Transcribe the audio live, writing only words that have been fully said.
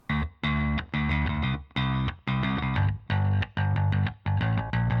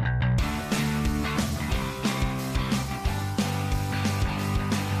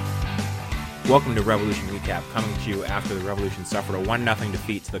Welcome to Revolution Recap, coming to you after the Revolution suffered a 1-0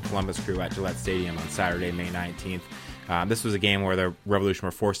 defeat to the Columbus Crew at Gillette Stadium on Saturday, May 19th. This was a game where the Revolution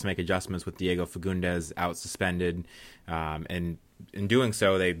were forced to make adjustments with Diego Fagundez out suspended, and in doing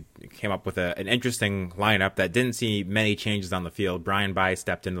so, they came up with an interesting lineup that didn't see many changes on the field. Brian Bai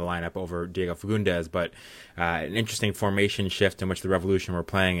stepped into the lineup over Diego Fagundez, but an interesting formation shift in which the Revolution were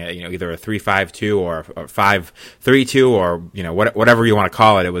playing, either a 3-5-2 or a 5-3-2 or whatever you want to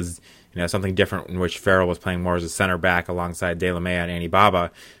call it. It was something different in which Farrell was playing more as a center back alongside De La Mea and Andy Baba,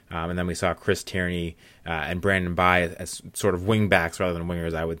 and then we saw Chris Tierney and Brandon Bai as sort of wing backs rather than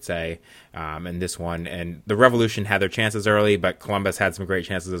wingers, I would say, in this one. And the Revolution had their chances early, but Columbus had some great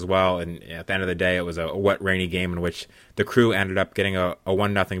chances as well. And at the end of the day, it was a wet, rainy game in which the Crew ended up getting a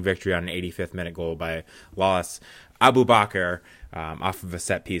 1-0 victory on an 85th minute goal by Lawless Abubakar off of a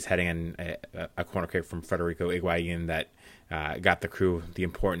set piece heading in a corner kick from Federico Higuain that got the Crew the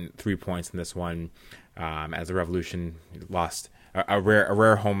important 3 points in this one, as the Revolution lost a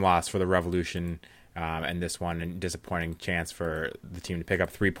rare home loss for the Revolution, and this one, and disappointing chance for the team to pick up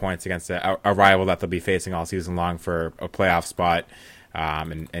 3 points against a rival that they'll be facing all season long for a playoff spot,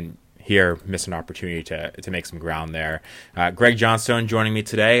 and here miss an opportunity to make some ground there. Greg Johnstone joining me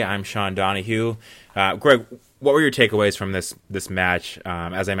today. I'm Sean Donahue. Greg, what were your takeaways from this match?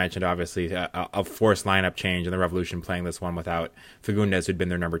 As I mentioned, obviously, a forced lineup change and the Revolution playing this one without Fagundez, who'd been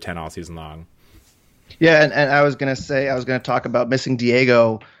their number 10 all season long. Yeah, and I was going to talk about missing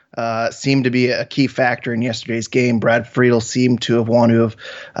Diego. Seemed to be a key factor in yesterday's game. Brad Friedel seemed to have wanted to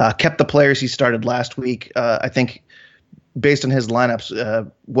have kept the players he started last week. I think based on his lineups,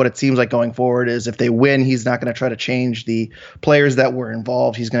 what it seems like going forward is if they win, he's not going to try to change the players that were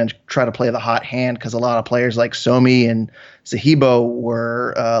involved. He's going to try to play the hot hand because a lot of players like Somi and Zahibo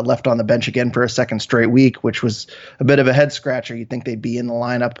were left on the bench again for a second straight week, which was a bit of a head scratcher. You'd think they'd be in the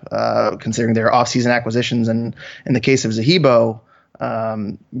lineup considering their offseason acquisitions. And in the case of Zahibo,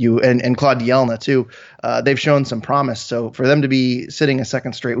 and Claude Dielna too, they've shown some promise. So for them to be sitting a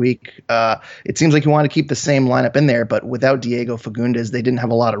second straight week, it seems like you want to keep the same lineup in there, but without Diego Fagundez, they didn't have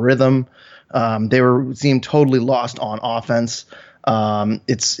a lot of rhythm. They seemed totally lost on offense.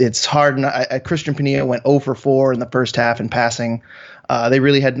 It's hard. Christian Pinilla went 0 for 4 in the first half in passing. They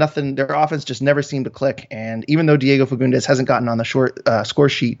really had nothing. Their offense just never seemed to click. And even though Diego Fagundez hasn't gotten on the short score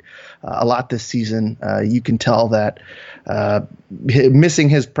sheet a lot this season, you can tell that missing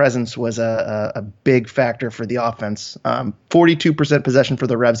his presence was a big factor for the offense. 42% possession for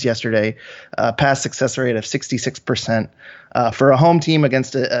the Revs yesterday, pass success rate of 66%. For a home team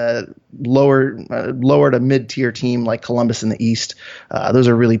against a lower to mid-tier team like Columbus in the East, those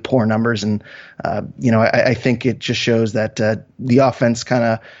are really poor numbers. And, I think it just shows that the offense kind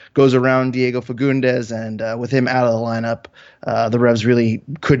of goes around Diego Fagundez, and with him out of the lineup, the Revs really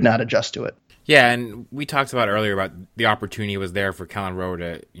could not adjust to it. Yeah, and we talked about earlier about the opportunity was there for Kelyn Rowe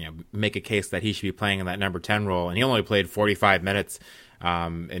to make a case that he should be playing in that number 10 role, and he only played 45 minutes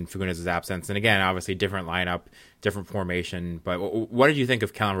in Fagundez's absence. And again, obviously different lineup, different formation. But what did you think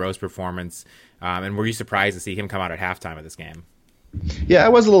of Kelyn Rowe's performance? And were you surprised to see him come out at halftime of this game? Yeah, I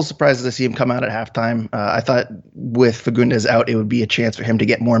was a little surprised to see him come out at halftime. I thought with Fagundez out, it would be a chance for him to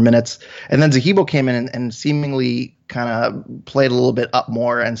get more minutes. And then Zahibo came in and seemingly kind of played a little bit up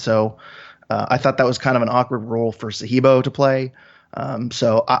more. And so I thought that was kind of an awkward role for Zahibo to play.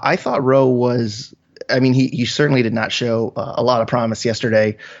 So I thought Rowe was, he certainly did not show a lot of promise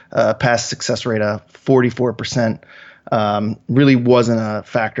yesterday. Pass success rate of 44%. Really wasn't a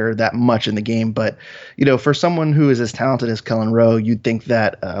factor that much in the game. But, for someone who is as talented as Kelyn Rowe, you'd think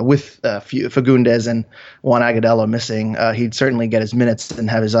that with Fagundez and Juan Agudelo missing, he'd certainly get his minutes and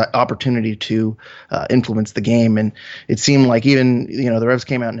have his opportunity to influence the game. And it seemed like even, the Revs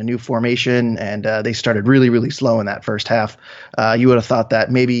came out in a new formation and they started really, really slow in that first half. You would have thought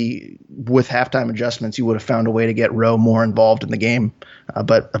that maybe with halftime adjustments, you would have found a way to get Rowe more involved in the game.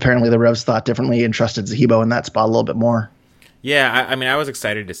 But apparently the Revs thought differently and trusted Zahibo in that spot a little bit more. Yeah, I was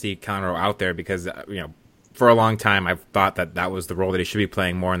excited to see Kelyn Rowe out there because, for a long time I've thought that was the role that he should be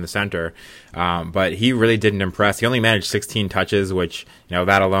playing more in the center. But he really didn't impress. He only managed 16 touches, which,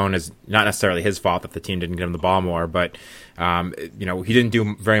 that alone is not necessarily his fault that the team didn't get him the ball more. But, he didn't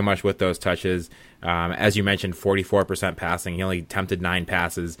do very much with those touches. As you mentioned, 44% passing. He only attempted 9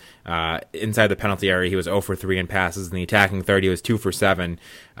 passes. Inside the penalty area, he was 0 for 3 in passes. In the attacking third, he was 2 for 7.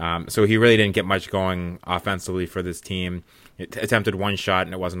 So he really didn't get much going offensively for this team. It attempted 1 shot,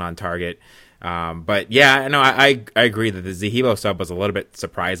 and it wasn't on target. But yeah, no, I agree that the Zahibo sub was a little bit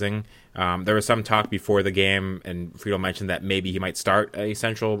surprising. There was some talk before the game, and Friedel mentioned that maybe he might start a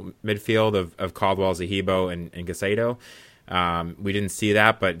central midfield of Caldwell, Zahibo, and Caicedo. We didn't see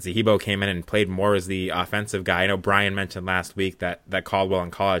that, but Zahibo came in and played more as the offensive guy. I know Brian mentioned last week that Caldwell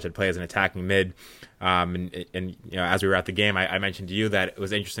in college had played as an attacking mid. And as we were at the game, I mentioned to you that it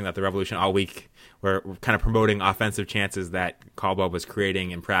was interesting that the Revolution all week were kind of promoting offensive chances that Caldwell was creating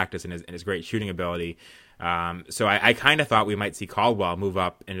in practice and his great shooting ability. So I kind of thought we might see Caldwell move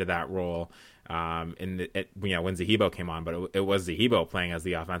up into that role when Zahibo came on, but it was Zahibo playing as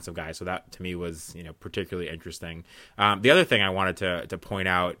the offensive guy. So that to me was particularly interesting. The other thing I wanted to point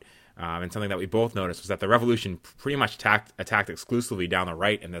out, and something that we both noticed, was that the Revolution pretty much attacked exclusively down the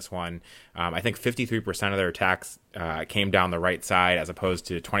right in this one. I think 53% of their attacks came down the right side, as opposed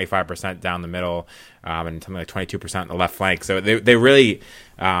to 25% down the middle, and something like 22% on the left flank. So they really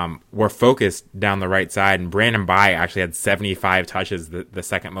were focused down the right side. And Brandon Bye actually had 75 touches, the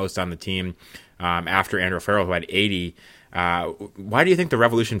second most on the team, after Andrew Farrell, who had 80. Why do you think the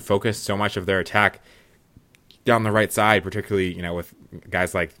Revolution focused so much of their attack down the right side, particularly with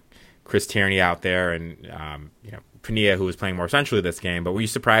guys like Chris Tierney out there and Pania, who was playing more centrally this game? But were you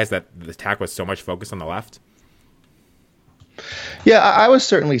surprised that the attack was so much focused on the left? Yeah, I was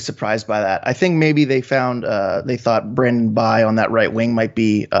certainly surprised by that. I think maybe they thought Brandon Bye on that right wing might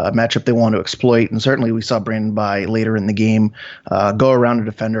be a matchup they want to exploit, and certainly we saw Brandon Bye later in the game go around a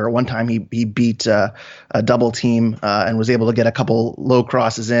defender. One time he beat a double team and was able to get a couple low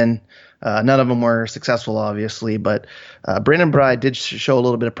crosses in. None of them were successful, obviously, but Brandon Bye did show a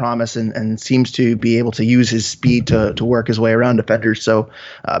little bit of promise and seems to be able to use his speed to work his way around defenders. So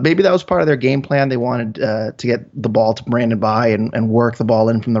maybe that was part of their game plan. They wanted to get the ball to Brandon Bye and work the ball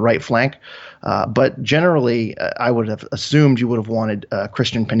in from the right flank. But generally, I would have assumed you would have wanted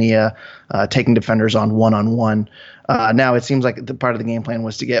Christian Pania taking defenders on one-on-one. Now it seems like the part of the game plan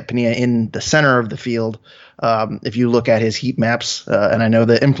was to get Pania in the center of the field. If you look at his heat maps, and I know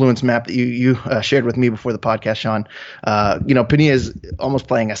the influence map that you shared with me before the podcast, Sean, Pania is almost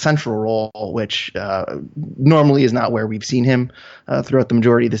playing a central role, which normally is not where we've seen him throughout the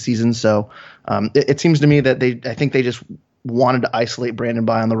majority of the season. So it seems to me that I think they just wanted to isolate Brandon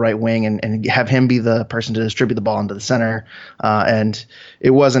Bye on the right wing and have him be the person to distribute the ball into the center. And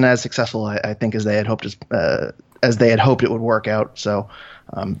it wasn't as successful, I think, as they had hoped it would work out. So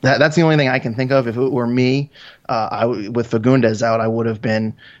that's the only thing I can think of. If it were me, with Fagundez out, I would have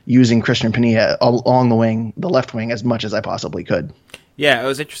been using Christian Pania along the left wing, as much as I possibly could. Yeah, it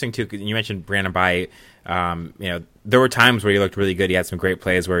was interesting too, because you mentioned Brandon Bye. There were times where he looked really good. He had some great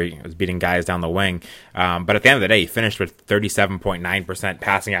plays where he was beating guys down the wing. But at the end of the day, he finished with 37.9%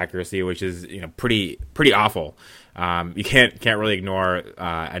 passing accuracy, which is pretty awful. You can't really ignore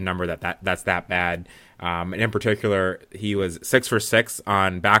a number that's that bad. And in particular, he was 6 for 6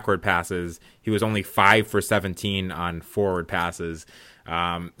 on backward passes. He was only 5 for 17 on forward passes.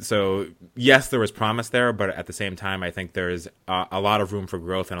 So yes, there was promise there, but at the same time, I think there's a lot of room for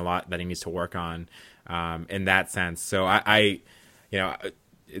growth and a lot that he needs to work on in that sense. So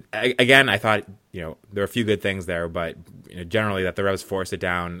again, I thought there were a few good things there, but generally that the Revs forced it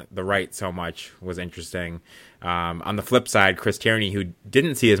down the right so much was interesting. On the flip side, Chris Tierney, who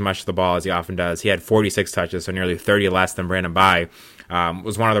didn't see as much of the ball as he often does, he had 46 touches, so nearly 30 less than Brandon Bye,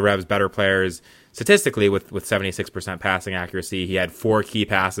 was one of the Revs' better players statistically with 76% passing accuracy. He had 4 key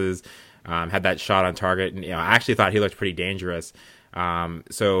passes, had that shot on target, and I actually thought he looked pretty dangerous.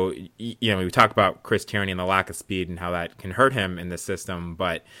 So we talk about Chris Tierney and the lack of speed and how that can hurt him in this system,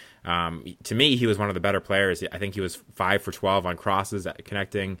 but to me, he was one of the better players. I think he was 5 for 12 on crosses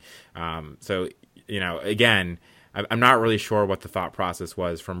connecting. So again, I'm not really sure what the thought process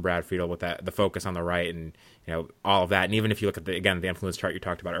was from Brad Friedel with the focus on the right and all of that. And even if you look at the influence chart you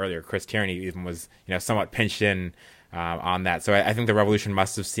talked about earlier, Chris Tierney even was somewhat pinched in on that. So I think the Revolution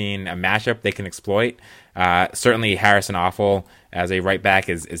must have seen a matchup they can exploit. Certainly Harrison Offal as a right back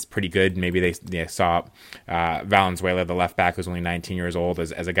is pretty good. Maybe they saw Valenzuela, the left back, who's only 19 years old,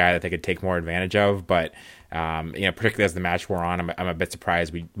 as a guy that they could take more advantage of. But particularly as the match wore on, I'm a bit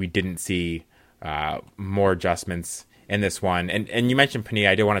surprised we didn't see more adjustments in this one. And you mentioned Pania.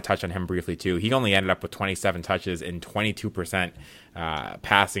 I do want to touch on him briefly too. He only ended up with 27 touches and 22%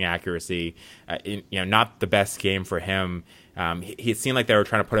 passing accuracy. Not the best game for him. It seemed like they were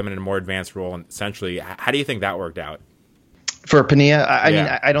trying to put him in a more advanced role. And essentially, how do you think that worked out? For Pania, I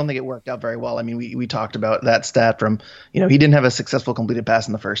mean, I don't think it worked out very well. I mean, we talked about that stat from, he didn't have a successful completed pass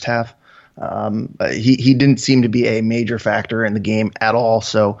in the first half. He didn't seem to be a major factor in the game at all.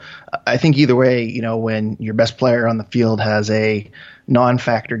 So I think either way, when your best player on the field has a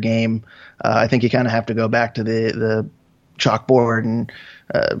non-factor game, I think you kind of have to go back to the chalkboard and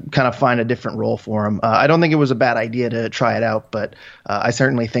kind of find a different role for him. I don't think it was a bad idea to try it out, but I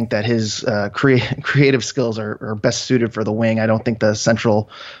certainly think that his creative skills are best suited for the wing. I don't think the central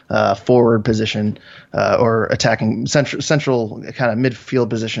forward position or attacking central kind of midfield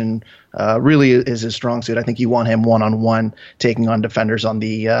position really is his strong suit. I think you want him one-on-one taking on defenders on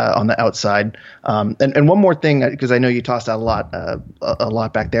the outside. And one more thing, because I know you tossed out a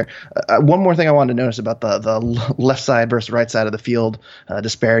lot back there. One more thing I wanted to notice about the left side versus right side of the field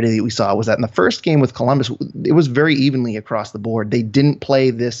disparity that we saw was that in the first game with Columbus, it was very evenly across the board. They didn't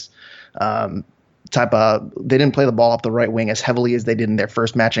play this they didn't play the ball up the right wing as heavily as they did in their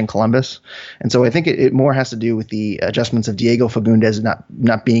first match in Columbus. And so I think it more has to do with the adjustments of Diego Fagundez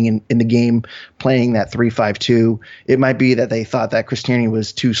not being in the game, playing that 3-5-2. It might be that they thought that Chris Tierney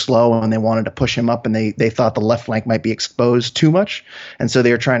was too slow and they wanted to push him up, and they thought the left flank might be exposed too much. And so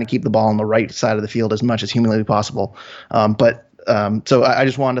they were trying to keep the ball on the right side of the field as much as humanly possible. So I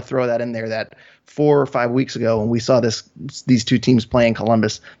just wanted to throw that in there, that 4 or 5 weeks ago when we saw these two teams playing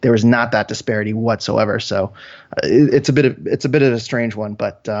Columbus, there was not that disparity whatsoever. So it's a bit of a strange one,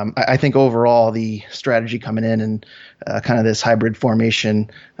 but I think overall the strategy coming in and kind of this hybrid formation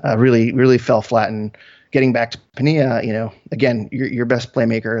really fell flat. And getting back to Pania, again, your best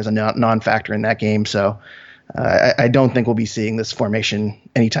playmaker is a non-factor in that game. So I don't think we'll be seeing this formation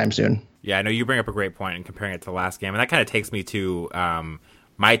anytime soon. Yeah, I know you bring up a great point in comparing it to the last game, and that kind of takes me to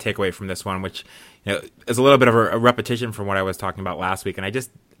my takeaway from this one, which is a little bit of a repetition from what I was talking about last week. And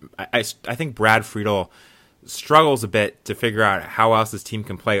I think Brad Friedel struggles a bit to figure out how else his team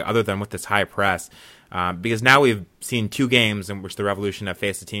can play other than with this high press, because now we've seen 2 games in which the Revolution have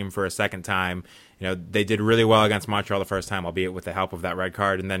faced a team for a second time. They did really well against Montreal the first time, albeit with the help of that red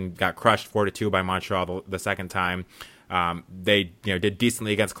card, and then got crushed 4-2 by Montreal the second time. They did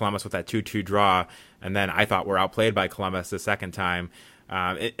decently against Columbus with that 2-2 draw, and then I thought were outplayed by Columbus the second time.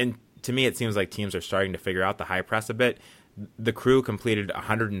 And to me, it seems like teams are starting to figure out the high press a bit. The Crew completed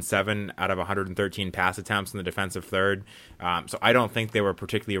 107 out of 113 pass attempts in the defensive third. So I don't think they were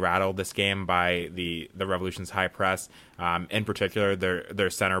particularly rattled this game by the Revolution's high press. In particular, their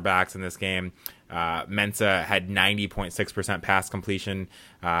center backs in this game. Mensah had 90.6% pass completion.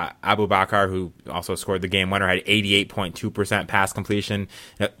 Abu Bakar, who also scored the game winner, had 88.2% pass completion.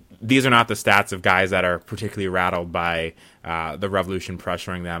 These are not the stats of guys that are particularly rattled by the Revolution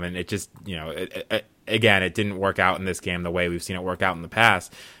pressuring them. And it just, again, it didn't work out in this game the way we've seen it work out in the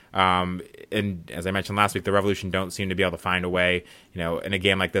past. And as I mentioned last week, the Revolution don't seem to be able to find a way, in a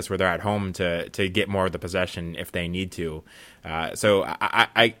game like this where they're at home to get more of the possession if they need to. So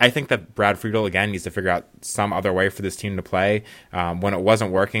I think that Brad Friedel, again, needs to figure out some other way for this team to play. When it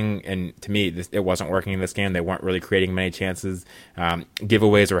wasn't working, and to me, it wasn't working in this game, they weren't really creating many chances.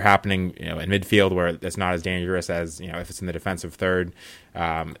 Giveaways were happening, in midfield where it's not as dangerous as, if it's in the defensive third.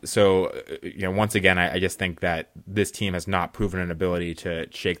 So once again, I just think that this team has not proven an ability to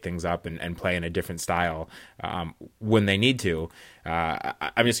shake things up and play in a different style when they need to.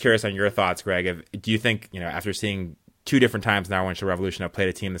 I'm just curious on your thoughts, Greg. Do you think, after seeing 2 different times now when the Revolution have played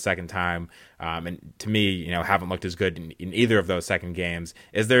a team the second time, and to me, haven't looked as good in either of those second games,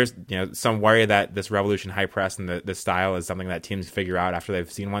 is there, some worry that this Revolution high press and the style is something that teams figure out after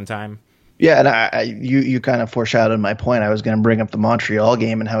they've seen one time? Yeah, and you kind of foreshadowed my point. I was going to bring up the Montreal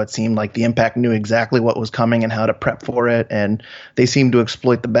game and how it seemed like the Impact knew exactly what was coming and how to prep for it, and they seemed to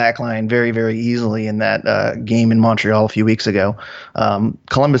exploit the back line very, very easily in that game in Montreal a few weeks ago.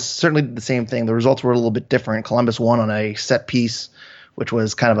 Columbus certainly did the same thing. The results were a little bit different. Columbus won on a set piece, which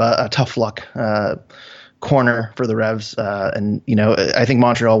was kind of a tough luck corner for the Revs. And I think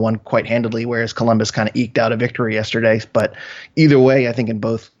Montreal won quite handily, whereas Columbus kind of eked out a victory yesterday. But either way, I think in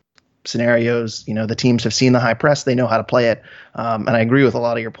both scenarios, the teams have seen the high press, they know how to play it. And I agree with a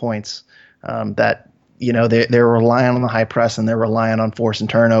lot of your points that, they're relying on the high press and they're relying on forcing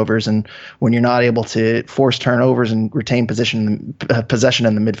turnovers. And when you're not able to force turnovers and retain possession in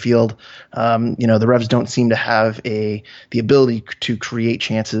the midfield, the Revs don't seem to have the ability to create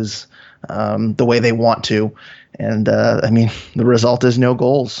chances the way they want to. And the result is no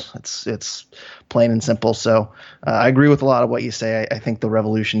goals. It's plain and simple. So I agree with a lot of what you say. I think the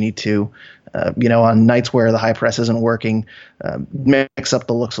Revolution need to, on nights where the high press isn't working, mix up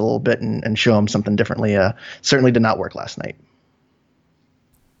the looks a little bit and show them something differently. Certainly did not work last night.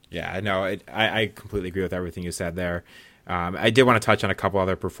 Yeah, no, I completely agree with everything you said there. I did want to touch on a couple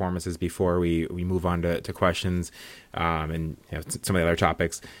other performances before we move on to questions and some of the other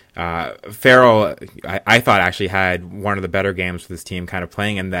topics. Farrell, I thought actually had one of the better games for this team, kind of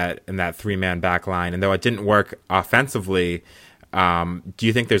playing in that 3-man back line. And though it didn't work offensively, do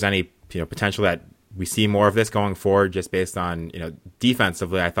you think there's any potential that we see more of this going forward, just based on,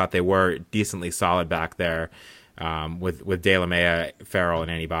 defensively, I thought they were decently solid back there, with De La Mea, Farrell, and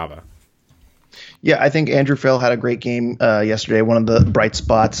Andy Baba. Yeah, I think Andrew Farrell had a great game yesterday. One of the bright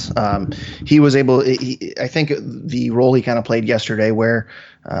spots. He was able. I think the role he kind of played yesterday, where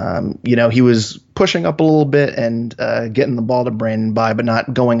he was pushing up a little bit and getting the ball to Brandon Bye, but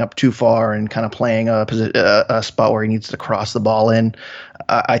not going up too far, and kind of playing a spot where he needs to cross the ball in.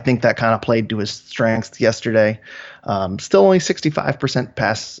 I think that kind of played to his strengths yesterday. Still only 65%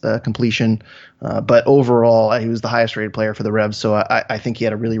 pass completion, but overall he was the highest rated player for the Revs. So I think he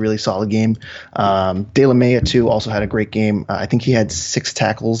had a really, really solid game. De La Mea too also had a great game. I think he had 6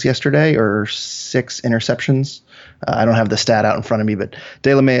 tackles yesterday or 6 interceptions. I don't have the stat out in front of me, but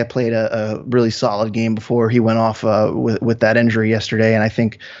De La Mea played a really solid game before he went off with that injury yesterday. And I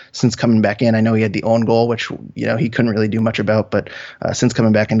think since coming back in, I know he had the own goal, which he couldn't really do much about. But since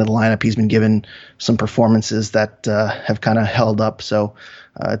coming back into the lineup, he's been given some performances that have kind of held up. So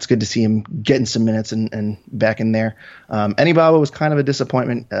it's good to see him getting some minutes and back in there. Andy Baba was kind of a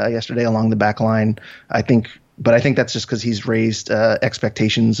disappointment yesterday along the back line, I think. But I think that's just because he's raised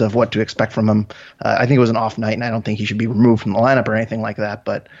expectations of what to expect from him. I think it was an off night, and I don't think he should be removed from the lineup or anything like that.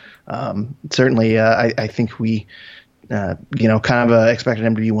 But certainly, I think we, kind of expected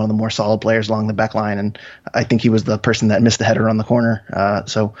him to be one of the more solid players along the back line. And I think he was the person that missed the header on the corner.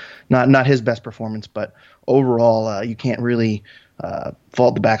 So not his best performance, but overall, you can't really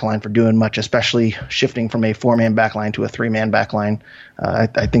fault the back line for doing much, especially shifting from a 4-man back line to a 3-man back line.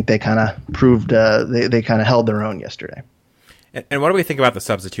 I think they kind of proved they kind of held their own yesterday. And what do we think about the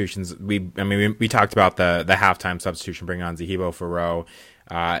substitutions? We talked about the halftime substitution, bringing on Zahibo for Rowe,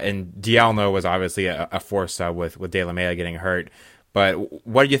 and Diallo was obviously a force with De La Mea getting hurt. But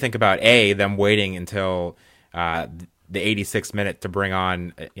what do you think about them waiting until the 86th minute to bring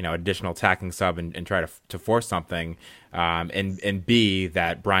on additional attacking sub and try to force something, and B,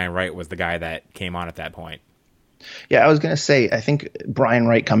 that Brian Wright was the guy that came on at that point? Yeah, I was going to say, I think Brian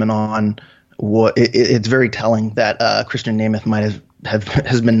Wright coming on, it's very telling that Christian Nemeth might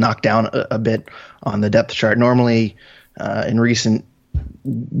has been knocked down a bit on the depth chart. Normally, in recent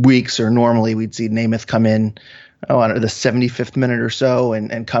weeks, normally we'd see Nemeth come in on the 75th minute or so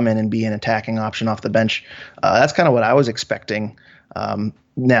and come in and be an attacking option off the bench. That's kind of what I was expecting.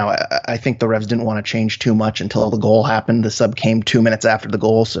 Now, I think the Revs didn't want to change too much until the goal happened. The sub came 2 minutes after the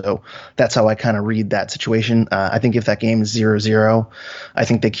goal, so that's how I kind of read that situation. I think if that game is 0-0, I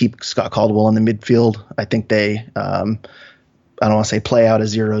think they keep Scott Caldwell in the midfield. I think they I don't want to say play out a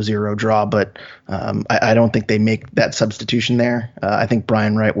 0-0 draw, but I don't think they make that substitution there. I think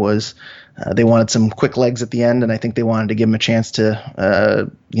Brian Wright was they wanted some quick legs at the end, and I think they wanted to give him a chance to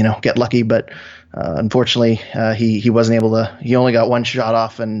get lucky, but unfortunately he wasn't able to. He only got one shot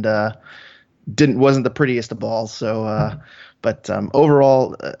off and wasn't the prettiest of balls. So but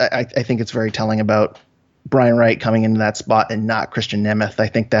overall I think it's very telling about Brian Wright coming into that spot and not Christian Nemeth. I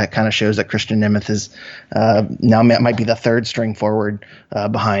think that kind of shows that Christian Nemeth is now might be the third string forward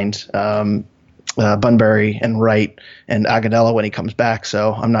behind Bunbury and Wright and Agudelo when he comes back.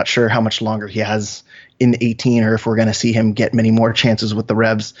 So I'm not sure how much longer he has in 18 or if we're going to see him get many more chances with the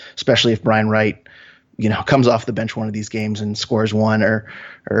Revs, especially if Brian Wright comes off the bench one of these games and scores one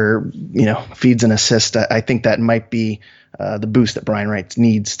or feeds an assist. I think that might be the boost that Brian Wright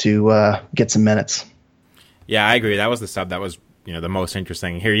needs to get some minutes. Yeah, I agree. That was the sub that was, the most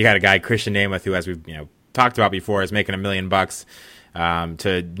interesting. Here you got a guy, Christian Nemeth, who, as we've talked about before, is making $1 million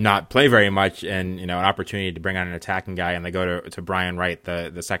to not play very much, and an opportunity to bring on an attacking guy, and they go to Brian Wright,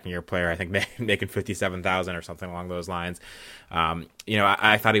 the second-year player, I think making $57,000 or something along those lines.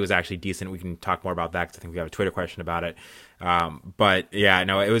 I thought he was actually decent. We can talk more about that because I think we have a Twitter question about it. But yeah,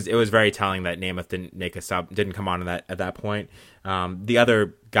 no, it was very telling that Nemeth didn't make a sub, didn't come on at that point. The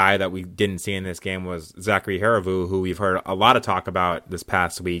other guy that we didn't see in this game was Zachary Harivu, who we've heard a lot of talk about this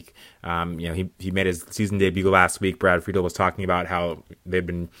past week. He made his season debut last week. Brad Friedel was talking about how they've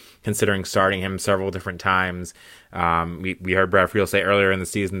been considering starting him several different times. We heard Brad Friedel say earlier in the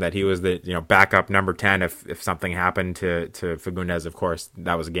season that he was the backup number 10 if something happened to Fagundez. Of course,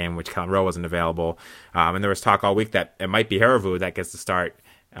 that was a game in which Kellen Rowe wasn't available, and there was talk all week that it might be Harivu that gets to start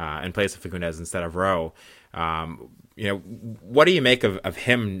in place of Fagundez instead of Rowe. What do you make of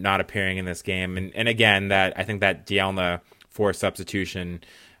him not appearing in this game? And again, that I think that Dielna for substitution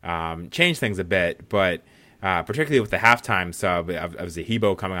changed things a bit, but particularly with the halftime sub of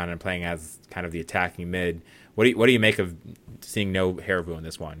Zahibo coming on and playing as kind of the attacking mid. What do you make of seeing no Harivu in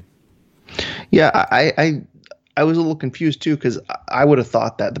this one? Yeah, I was a little confused too because I would have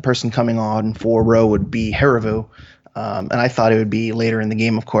thought that the person coming on for Rowe would be Harivu. And I thought it would be later in the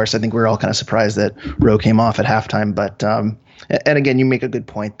game, of course. I think we were all kind of surprised that Rowe came off at halftime. But and again, you make a good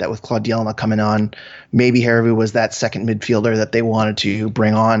point that with Claude Dielna coming on, maybe Harivu was that second midfielder that they wanted to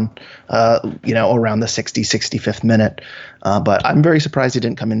bring on, around the 65th minute. But I'm very surprised he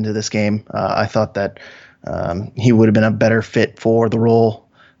didn't come into this game. I thought that he would have been a better fit for the role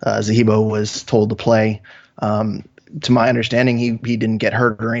Zahibo was told to play. To my understanding, he didn't get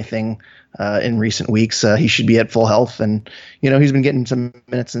hurt or anything in recent weeks. He should be at full health, and he's been getting some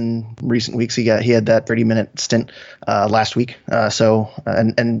minutes in recent weeks. He had that 30-minute stint last week.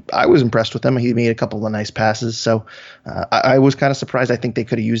 And I was impressed with him. He made a couple of nice passes. So I was kind of surprised. I think they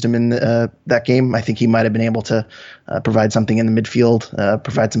could have used him in that game. I think he might have been able to provide something in the midfield,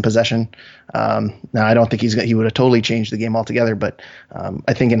 provide some possession. Now I don't think he would have totally changed the game altogether, but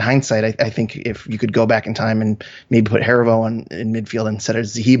I think in hindsight, I think if you could go back in time and maybe put Harivu in midfield instead of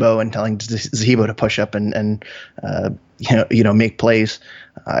Zahibo and telling Zahibo to push up and make plays,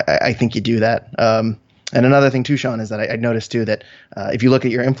 I think you do that. And another thing too, Sean, is that I noticed too that if you look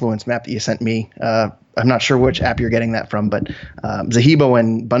at your influence map that you sent me, I'm not sure which app you're getting that from, but Zahibo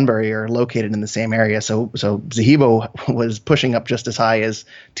and Bunbury are located in the same area. So Zahibo was pushing up just as high as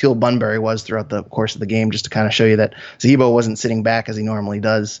Teal Bunbury was throughout the course of the game, just to kind of show you that Zahibo wasn't sitting back as he normally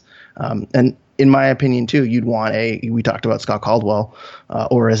does. And in my opinion too, you'd want we talked about Scott Caldwell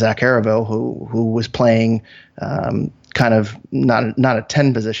or a Zach Harivu who was playing kind of not a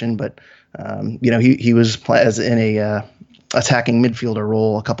 10 position, but he was in a attacking midfielder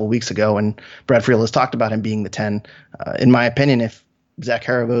role a couple weeks ago, and Brad Friel has talked about him being the 10. In my opinion, if Zach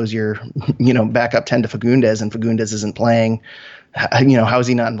Harivu is your backup 10 to Fagundes, and Fagundes isn't playing, how is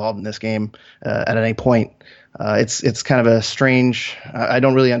he not involved in this game at any point? It's kind of a strange. I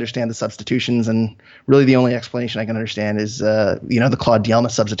don't really understand the substitutions, and really the only explanation I can understand is the Claude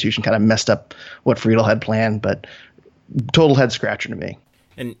Dielna substitution kind of messed up what Friedel had planned, but total head scratcher to me.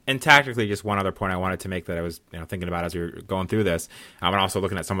 And tactically, just one other point I wanted to make that I was thinking about as we were going through this, and also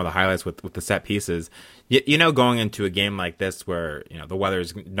looking at some of the highlights with the set pieces. Going into a game like this where the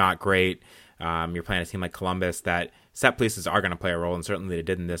weather's not great, you're playing a team like Columbus, that set pieces are going to play a role, and certainly they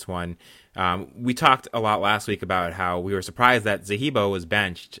did in this one. We talked a lot last week about how we were surprised that Zahibo was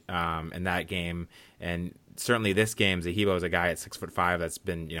benched in that game, and certainly this game, Zahibo is a guy at 6'5" that's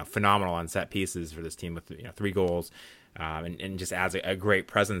been phenomenal on set pieces for this team with 3 goals. And just adds a great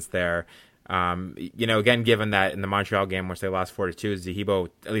presence there. Again, given that in the Montreal game, which they lost 4-2, Zahibo,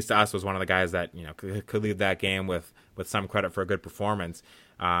 at least to us, was one of the guys that could leave that game with some credit for a good performance.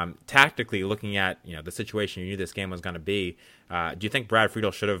 Tactically, looking at the situation you knew this game was going to be, do you think Brad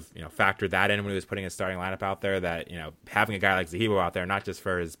Friedel should have factored that in when he was putting his starting lineup out there? That having a guy like Zahibo out there, not just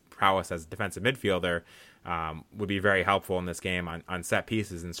for his prowess as a defensive midfielder, would be very helpful in this game on set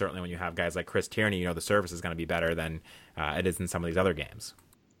pieces, and certainly when you have guys like Chris Tierney, the service is going to be better than it is in some of these other games.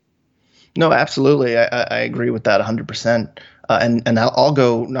 No, absolutely. I agree with that 100%. And I'll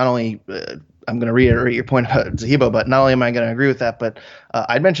go not only I'm going to reiterate your point about Zahibo, but not only am I going to agree with that, but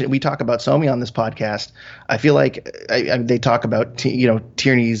I'd mentioned we talk about Somi on this podcast. I feel like they talk about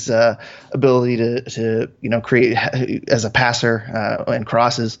Tierney's ability to create as a passer and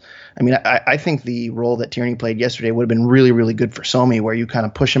crosses. I mean, I think the role that Tierney played yesterday would have been really, really good for Somi, where you kind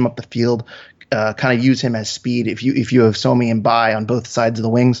of push him up the field, kind of use him as speed. If you have Somi and Bai on both sides of the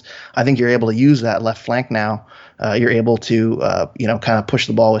wings, I think you're able to use that left flank now. You're able to kind of push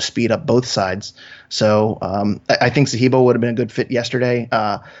the ball with speed up both sides. So I think Zahibo would have been a good fit yesterday.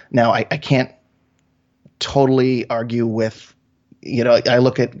 Now I can't totally argue with I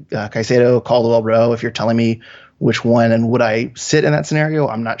look at Caicedo, Caldwell, Rowe. If you're telling me which one and would I sit in that scenario,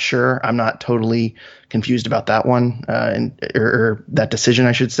 I'm not sure. I'm not totally confused about that one or that decision,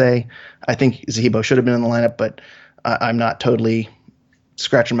 I should say. I think Zahibo should have been in the lineup, but I'm not totally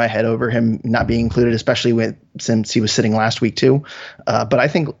scratching my head over him not being included, especially since he was sitting last week too. But I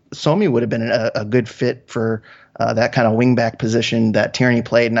think Somi would have been a good fit for that kind of wingback position that Tierney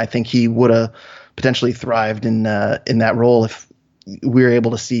played, and I think he would have potentially thrived in that role if we were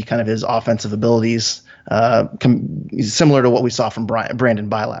able to see kind of his offensive abilities similar to what we saw from Brandon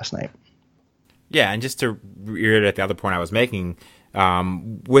Bai last night. Yeah, and just to reiterate the other point I was making,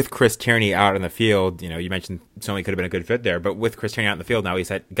 with Chris Tierney out in the field, you mentioned Somi could have been a good fit there, but with Chris Tierney out in the field now,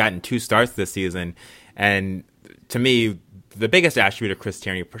 he's gotten 2 starts this season, and to me, the biggest attribute of Chris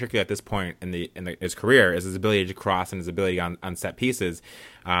Tierney, particularly at this point in his career, is his ability to cross and his ability on set pieces.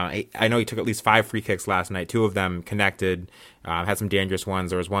 I know he took at least 5 free kicks last night, 2 of them connected, had some dangerous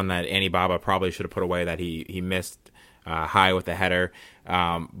ones. There was one that Andy Baba probably should have put away that he missed high with the header.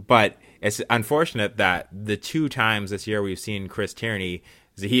 But it's unfortunate that the 2 times this year we've seen Chris Tierney,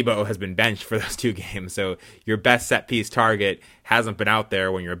 Zahibo has been benched for those 2 games. So your best set piece target hasn't been out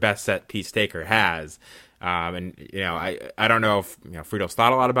there when your best set piece taker has. And I don't know if Friedel's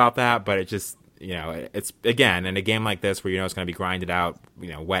thought a lot about that, but it just it's again in a game like this where it's going to be grinded out,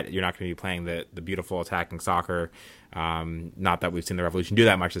 wet. You're not going to be playing the beautiful attacking soccer. Not that we've seen the Revolution do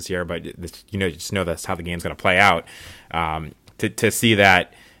that much this year, but just know that's how the game's going to play out. To see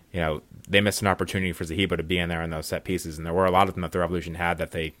that they missed an opportunity for Zahibo to be in there in those set pieces, and there were a lot of them that the Revolution had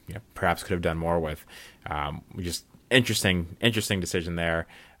that they perhaps could have done more with. Just interesting decision there.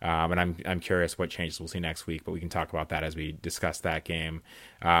 And I'm curious what changes we'll see next week, but we can talk about that as we discuss that game.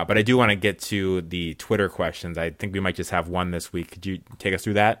 But I do want to get to the Twitter questions. I think we might just have one this week. Could you take us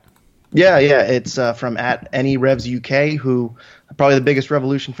through that? Yeah. It's from @AnyRevsUK, who probably the biggest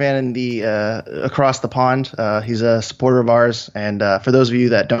Revolution fan in the across the pond. He's a supporter of ours, and for those of you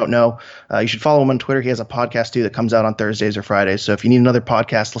that don't know, you should follow him on Twitter. He has a podcast too that comes out on Thursdays or Fridays. So if you need another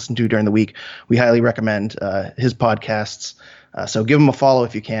podcast to listen to during the week, we highly recommend his podcasts. So give him a follow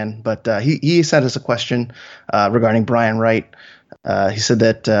if you can. But he sent us a question regarding Brian Wright. He said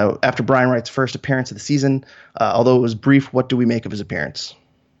that after Brian Wright's first appearance of the season, although it was brief, what do we make of his appearance?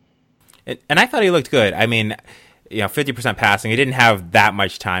 And I thought he looked good. I mean, 50% passing. He didn't have that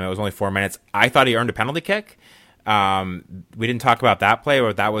much time. It was only 4 minutes. I thought he earned a penalty kick. We didn't talk about that play,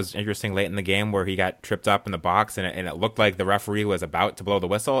 or that was interesting late in the game where he got tripped up in the box, and it looked like the referee was about to blow the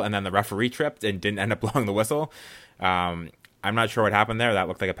whistle, and then the referee tripped and didn't end up blowing the whistle. I'm not sure what happened there. That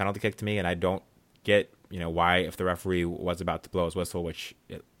looked like a penalty kick to me, and I don't get why, if the referee was about to blow his whistle, which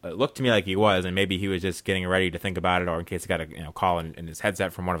it looked to me like he was, and maybe he was just getting ready to think about it, or in case he got a call in his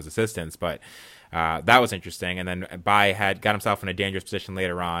headset from one of his assistants. But that was interesting. And then Bai had got himself in a dangerous position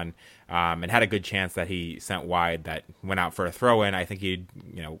later on, and had a good chance that he sent wide that went out for a throw in. I think he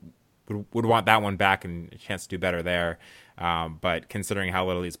would want that one back and a chance to do better there. But considering how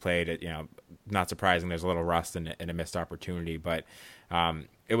little he's played, not surprising. There's a little rust and a missed opportunity, but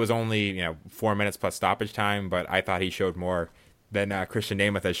it was only 4 minutes plus stoppage time. But I thought he showed more than Christian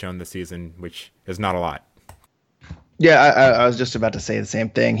Nemeth has shown this season, which is not a lot. Yeah, I was just about to say the same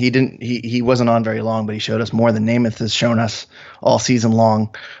thing. He wasn't on very long, but he showed us more than Nemeth has shown us all season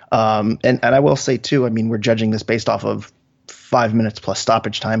long. And I will say too, I mean, we're judging this based off of 5 minutes plus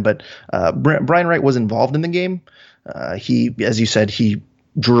stoppage time, but Brian Wright was involved in the game. He, as you said, he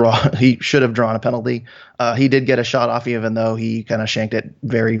should have drawn a penalty. He did get a shot off, even though he kind of shanked it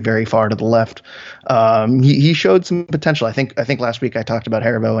very, very far to the left. He showed some potential. I think last week I talked about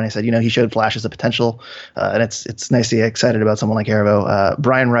Haribo, and I said, he showed flashes of potential, and it's nice to get excited about someone like Haribo.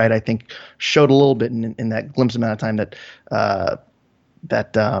 Brian Wright, I think, showed a little bit in that glimpse amount of time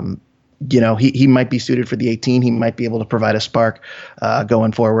that he might be suited for the 18. He might be able to provide a spark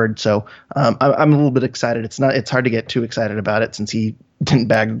going forward. So I'm a little bit excited. It's hard to get too excited about it since he didn't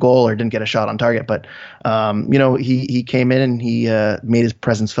bag a goal or didn't get a shot on target. But he came in and he made his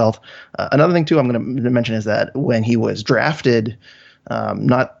presence felt. Another thing too I'm going to mention is that when he was drafted,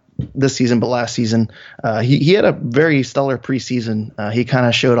 not this season but last season, he had a very stellar preseason. He kind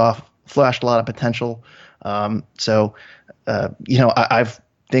of flashed a lot of potential.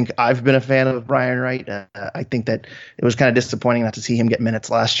 I've been a fan of Brian Wright. I think that it was kind of disappointing not to see him get minutes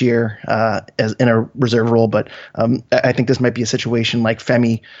last year as in a reserve role. But I think this might be a situation like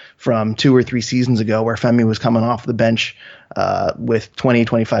Femi from 2 or 3 seasons ago, where Femi was coming off the bench with 20,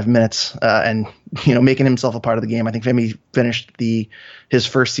 25 minutes and making himself a part of the game. I think Femi finished his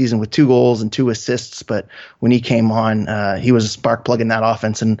first season with 2 goals and 2 assists. But when he came on, he was a spark plug in that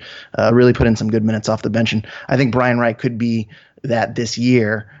offense and really put in some good minutes off the bench. And I think Brian Wright could be that this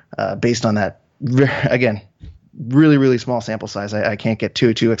year, based on that, again, really, really small sample size. I can't get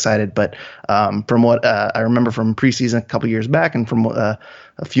too excited, but from what I remember from preseason a couple years back and from a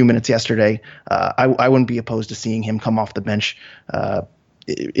few minutes yesterday, I wouldn't be opposed to seeing him come off the bench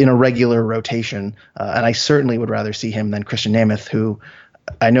in a regular rotation, and I certainly would rather see him than Christian Nemeth, who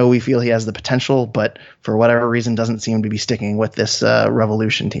I know we feel he has the potential, but for whatever reason doesn't seem to be sticking with this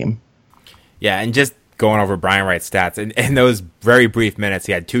Revolution team. Yeah, and just going over Brian Wright's stats, in those very brief minutes,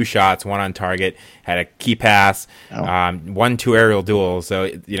 he had 2 shots, 1 on target, had a key pass, 1-2 aerial duels. So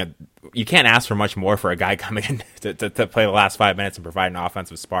you can't ask for much more for a guy coming in to play the last 5 minutes and provide an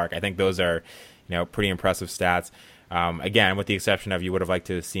offensive spark. I think those are pretty impressive stats. Again, with the exception of you would have liked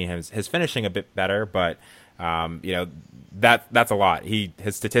to see his finishing a bit better, but that's a lot. He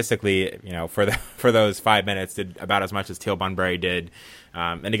has statistically, for those 5 minutes, did about as much as Teal Bunbury did.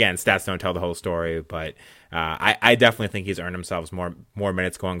 And again, stats don't tell the whole story, but I definitely think he's earned himself more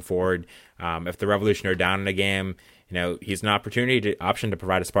minutes going forward. If the Revolution are down in a game, he's an option to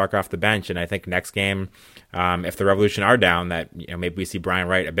provide a spark off the bench. And I think next game, if the Revolution are down, that maybe we see Brian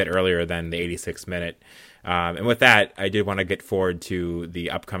Wright a bit earlier than the 86th minute. And with that, I did want to get forward to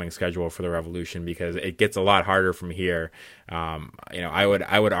the upcoming schedule for the Revolution, because it gets a lot harder from here. I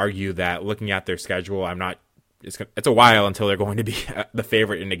would argue that looking at their schedule, it's a while until they're going to be the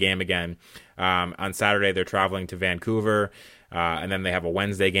favorite in the game again. On Saturday, they're traveling to Vancouver, and then they have a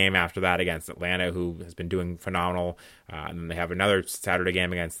Wednesday game after that against Atlanta, who has been doing phenomenal. And then they have another Saturday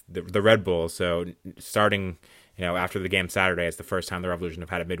game against the Red Bulls. So starting, after the game Saturday, it's the first time the Revolution have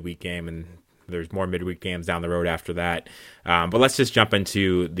had a midweek game, and there's more midweek games down the road after that. But let's just jump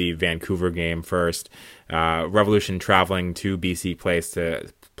into the Vancouver game first. Revolution traveling to BC Place to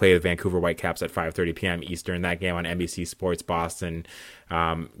play the Vancouver Whitecaps at 5:30 p.m. Eastern. That game on NBC Sports Boston.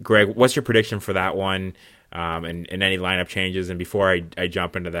 Greg, what's your prediction for that one, and any lineup changes? And before I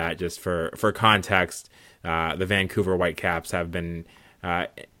jump into that, just for context, the Vancouver Whitecaps have been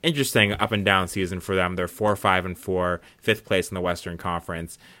interesting up and down season for them. They're 4-5-4, fifth place in the Western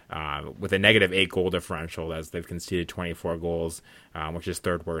Conference, with a -8 goal differential, as they've conceded 24 goals, which is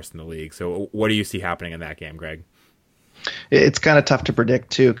third worst in the league. So what do you see happening in that game, Greg? It's kind of tough to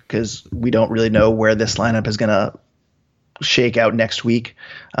predict too, because we don't really know where this lineup is going to shake out next week,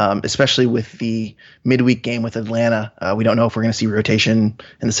 especially with the midweek game with Atlanta. We don't know if we're going to see rotation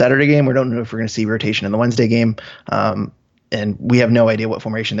in the Saturday game. We don't know if we're going to see rotation in the Wednesday game. And we have no idea what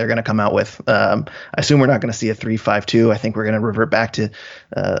formation they're going to come out with. I assume we're not going to see a 3-5-2. I think we're going to revert back to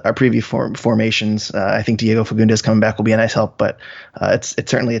our previous formations. I think Diego Fagundes coming back will be a nice help, but it's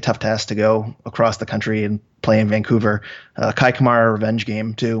certainly a tough task to go across the country and play in Vancouver. Kai Kamara revenge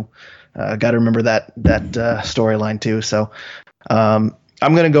game too. Got to remember that storyline too. So I'm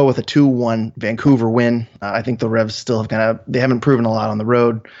going to go with a 2-1 Vancouver win. I think the Revs still they haven't proven a lot on the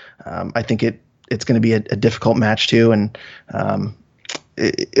road. I think it's going to be a difficult match too, and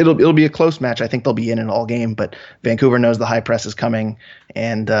it'll be a close match. I think they'll be in it all game, but Vancouver knows the high press is coming,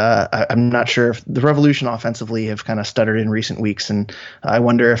 and I'm not sure if the Revolution offensively have kind of stuttered in recent weeks, and I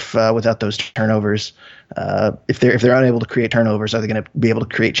wonder if without those turnovers, if they're unable to create turnovers, are they going to be able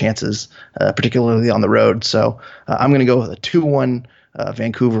to create chances, particularly on the road? So I'm going to go with a 2-1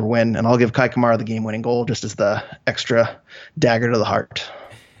 Vancouver win, and I'll give Kai Kamara the game-winning goal just as the extra dagger to the heart.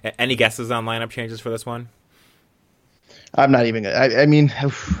 Any guesses on lineup changes for this one? I'm not even. I mean,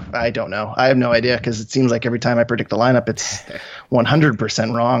 I don't know. I have no idea, because it seems like every time I predict the lineup, it's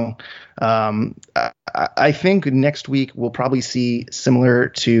 100% wrong. I think next week we'll probably see similar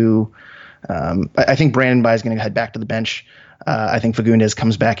to. I think Brandon Bai is going to head back to the bench. I think Fagundes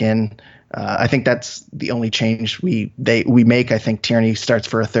comes back in. I think that's the only change we make. I think Tierney starts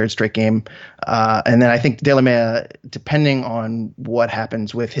for a third straight game. And then I think Delamea, depending on what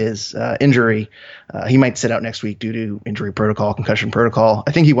happens with his injury, he might sit out next week due to injury protocol, concussion protocol.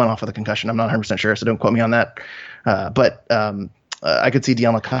 I think he went off with a concussion. I'm not 100% sure, so don't quote me on that. But I could see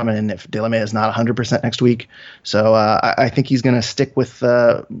Diallo coming in if Delamea is not 100% next week. So I think he's going to stick with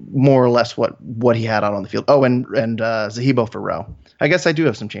more or less what he had out on the field. Oh, and Zahibo for Rowe. I guess I do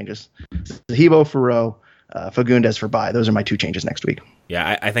have some changes. Zahibo for Rowe, Fagundes for Bai. Those are my two changes next week.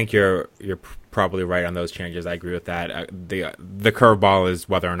 Yeah, I think you're probably right on those changes. I agree with that. The curveball is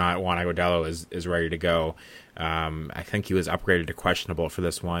whether or not Juan Agudelo is ready to go. I think he was upgraded to questionable for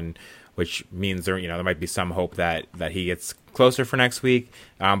this one, which means there might be some hope that he gets closer for next week.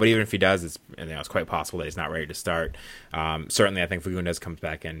 But even if he does, it's quite possible that he's not ready to start. Certainly, I think Fagundes comes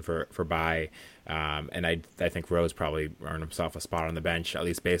back in for Bai. And I think Rose probably earned himself a spot on the bench, at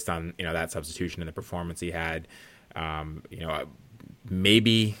least based on that substitution and the performance he had.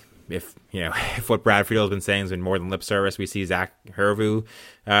 Maybe if what Brad Friedel has been saying has been more than lip service, we see Zach Hervu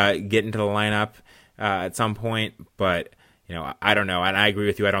get into the lineup at some point. But I don't know, and I agree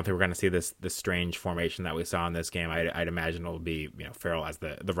with you. I don't think we're going to see this strange formation that we saw in this game. I'd imagine it'll be Farrell as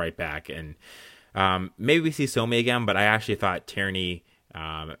the right back, and maybe we see Somi again. But I actually thought Tierney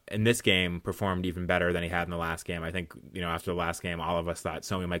in this game performed even better than he had in the last game. I think after the last game, all of us thought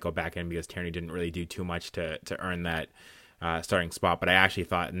Somi might go back in because Tierney didn't really do too much to earn that starting spot. But I actually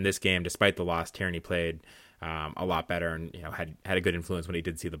thought in this game, despite the loss, Tierney played a lot better and had a good influence when he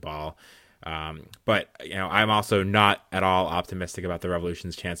did see the ball. But I'm also not at all optimistic about the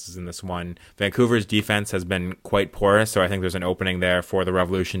Revolution's chances in this one. Vancouver's defense has been quite porous, so I think there's an opening there for the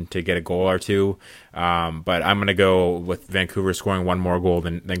Revolution to get a goal or two. But I'm going to go with Vancouver scoring one more goal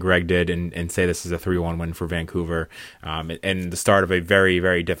than Greg did and say this is a 3-1 win for Vancouver. And the start of a very,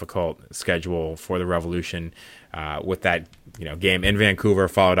 very difficult schedule for the Revolution, with that game in Vancouver,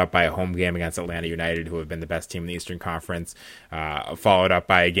 followed up by a home game against Atlanta United, who have been the best team in the Eastern Conference, followed up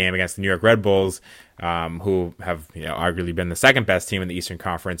by a game against the New York Red Bulls, who have arguably been the second best team in the Eastern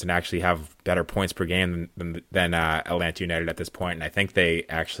Conference and actually have better points per game than Atlanta United at this point. And I think they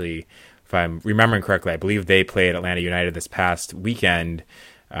actually, if I'm remembering correctly, I believe they played Atlanta United this past weekend.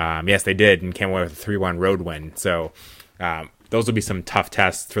 Yes, they did, and came away with a 3-1 road win. So those will be some tough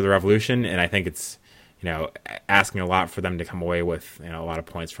tests for the Revolution, and I think it's asking a lot for them to come away with a lot of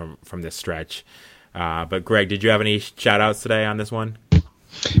points from this stretch. But Greg, did you have any shout outs today on this one?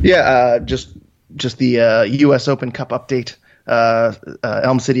 Yeah, just the U.S. Open Cup update.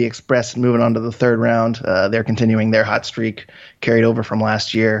 Elm City Express moving on to the third round. They're continuing their hot streak carried over from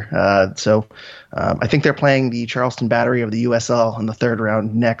last year. So I think they're playing the Charleston Battery of the USL in the third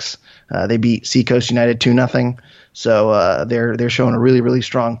round next. They beat Seacoast United 2-0. So they're showing a really, really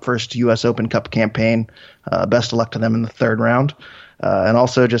strong first U.S. Open Cup campaign. Best of luck to them in the third round. And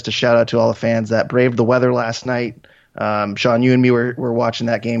also just a shout out to all the fans that braved the weather last night. Sean, you and me were watching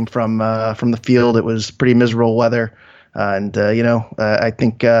that game from the field. It was pretty miserable weather. I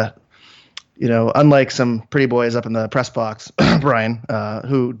think, unlike some pretty boys up in the press box, Brian,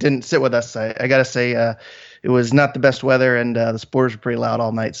 who didn't sit with us, I got to say it was not the best weather, and the supporters were pretty loud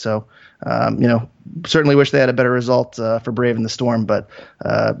all night. So, certainly wish they had a better result for braving the storm, but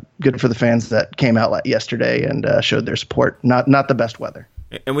good for the fans that came out yesterday and showed their support. Not the best weather.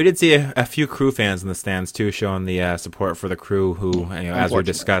 And we did see a few Crew fans in the stands too, showing the support for the Crew, who, as we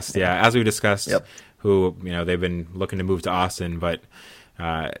discussed, yep. Who they've been looking to move to Austin, but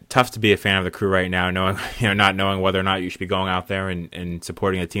tough to be a fan of the Crew right now, knowing not knowing whether or not you should be going out there and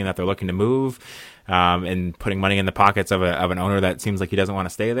supporting a team that they're looking to move, and putting money in the pockets of an owner that seems like he doesn't want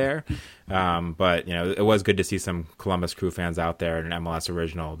to stay there. But it was good to see some Columbus Crew fans out there and an MLS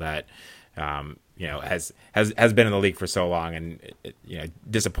original that has been in the league for so long, and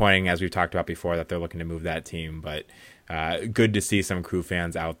disappointing, as we've talked about before, that they're looking to move that team, but good to see some Crew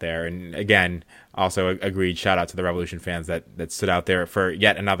fans out there. And again, also agreed, shout out to the Revolution fans that stood out there for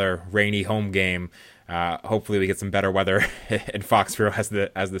yet another rainy home game. Hopefully we get some better weather in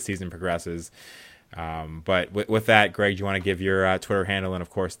Foxborough as the season progresses. But with that, Greg, do you want to give your Twitter handle and of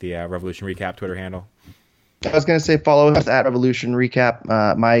course the Revolution Recap Twitter handle? I was going to say follow us at Revolution Recap.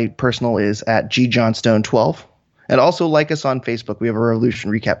 My personal is at gjohnstone12. And also like us on Facebook. We have a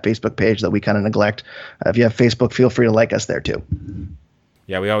Revolution Recap Facebook page that we kind of neglect. If you have Facebook, feel free to like us there too.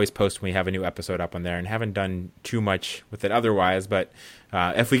 Yeah, we always post when we have a new episode up on there, and haven't done too much with it otherwise. But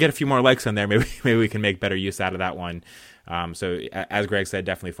if we get a few more likes on there, maybe we can make better use out of that one. So as Greg said,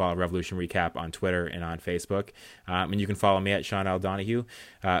 definitely follow Revolution Recap on Twitter and on Facebook. And you can follow me at Sean L. Donahue.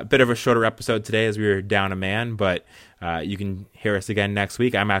 A bit of a shorter episode today as we were down a man, but you can hear us again next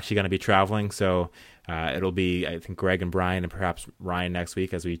week. I'm actually going to be traveling, so it'll be, I think, Greg and Brian and perhaps Ryan next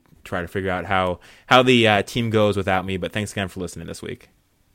week as we try to figure out how the team goes without me. But thanks again for listening this week.